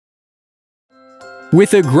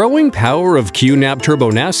With the growing power of QNAP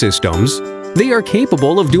Turbo NAS systems, they are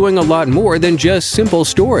capable of doing a lot more than just simple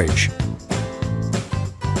storage.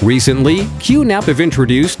 Recently, QNAP have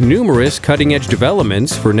introduced numerous cutting-edge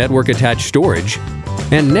developments for network-attached storage,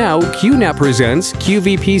 and now QNAP presents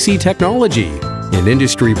QvPC Technology, an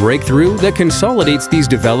industry breakthrough that consolidates these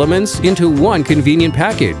developments into one convenient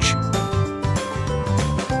package.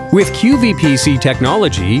 With QvPC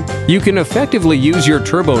Technology, you can effectively use your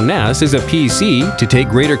Turbo NAS as a PC to take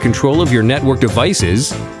greater control of your network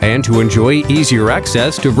devices and to enjoy easier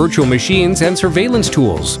access to virtual machines and surveillance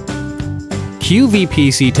tools.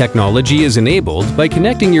 QvPC Technology is enabled by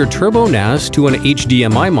connecting your Turbo NAS to an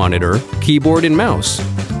HDMI monitor, keyboard, and mouse.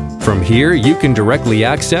 From here, you can directly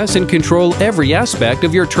access and control every aspect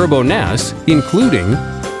of your Turbo NAS, including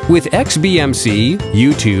with XBMC,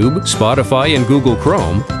 YouTube, Spotify, and Google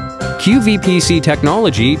Chrome. QvPC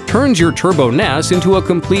Technology turns your Turbo NAS into a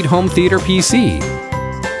complete home theater PC.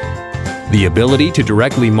 The ability to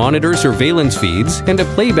directly monitor surveillance feeds and to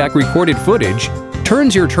playback recorded footage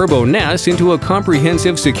turns your Turbo NAS into a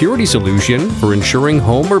comprehensive security solution for ensuring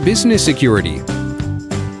home or business security.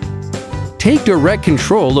 Take direct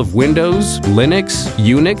control of Windows, Linux,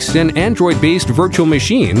 Unix, and Android-based virtual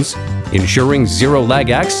machines, ensuring zero-lag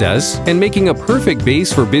access and making a perfect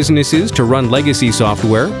base for businesses to run legacy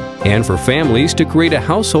software and for families to create a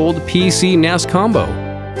household PC-NAS combo.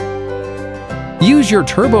 Use your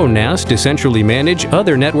Turbo NAS to centrally manage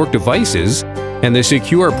other network devices and the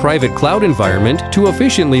secure private cloud environment to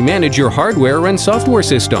efficiently manage your hardware and software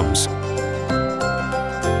systems.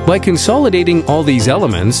 By consolidating all these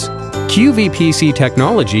elements, QvPC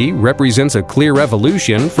Technology represents a clear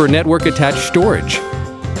evolution for network-attached storage.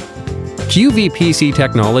 QvPC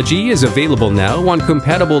Technology is available now on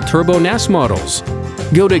compatible Turbo NAS models.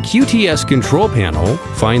 Go to QTS Control Panel,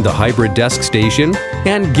 find the HybridDesk Station,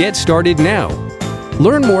 and get started now.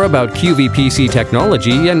 Learn more about QvPC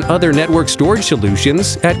Technology and other network storage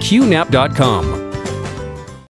solutions at QNAP.com.